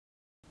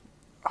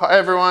Hi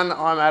everyone,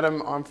 I'm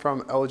Adam. I'm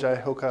from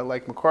LJ Hooker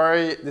Lake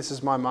Macquarie. This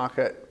is my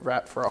market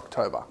wrap for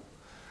October.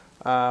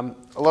 A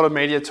lot of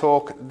media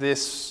talk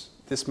this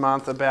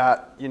month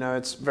about,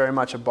 it's very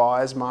much a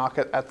buyer's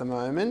market at the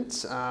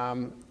moment.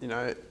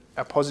 A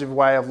positive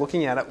way of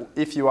looking at it,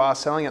 if you are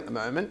selling at the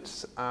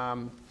moment,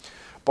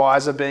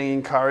 buyers are being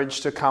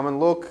encouraged to come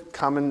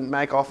and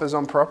make offers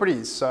on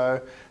properties.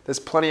 So there's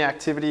plenty of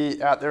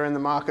activity out there in the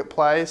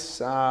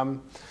marketplace.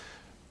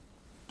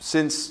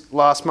 Since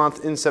last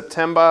month in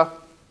September,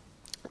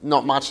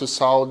 not much has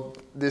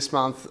sold. This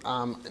month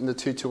in the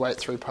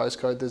 2283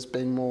 postcode, there's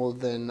been more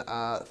than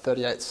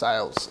 38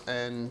 sales.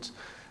 And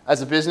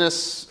as a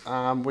business,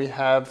 we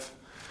have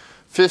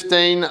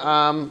 15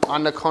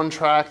 under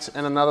contract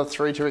and another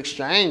 3 to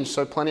exchange.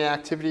 So plenty of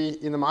activity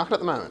in the market at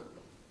the moment.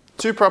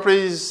 2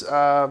 properties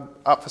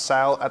up for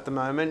sale at the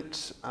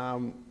moment.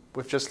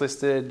 We've just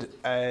listed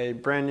a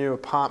brand new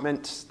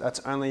apartment that's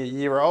only a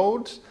year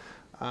old,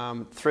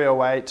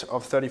 308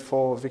 of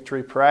 34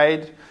 Victory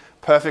Parade.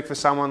 Perfect for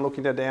someone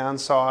looking to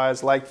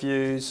downsize, lake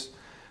views.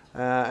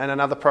 And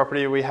another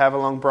property we have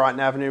along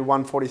Brighton Avenue,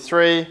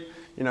 143.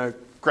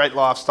 Great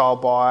lifestyle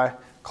buy,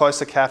 close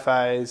to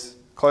cafes,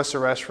 close to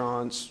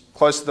restaurants,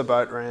 close to the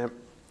boat ramp.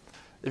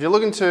 If you're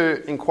looking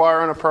to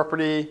inquire on a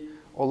property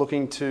or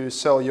looking to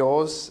sell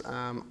yours,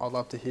 I'd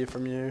love to hear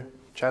from you.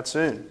 Chat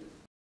soon.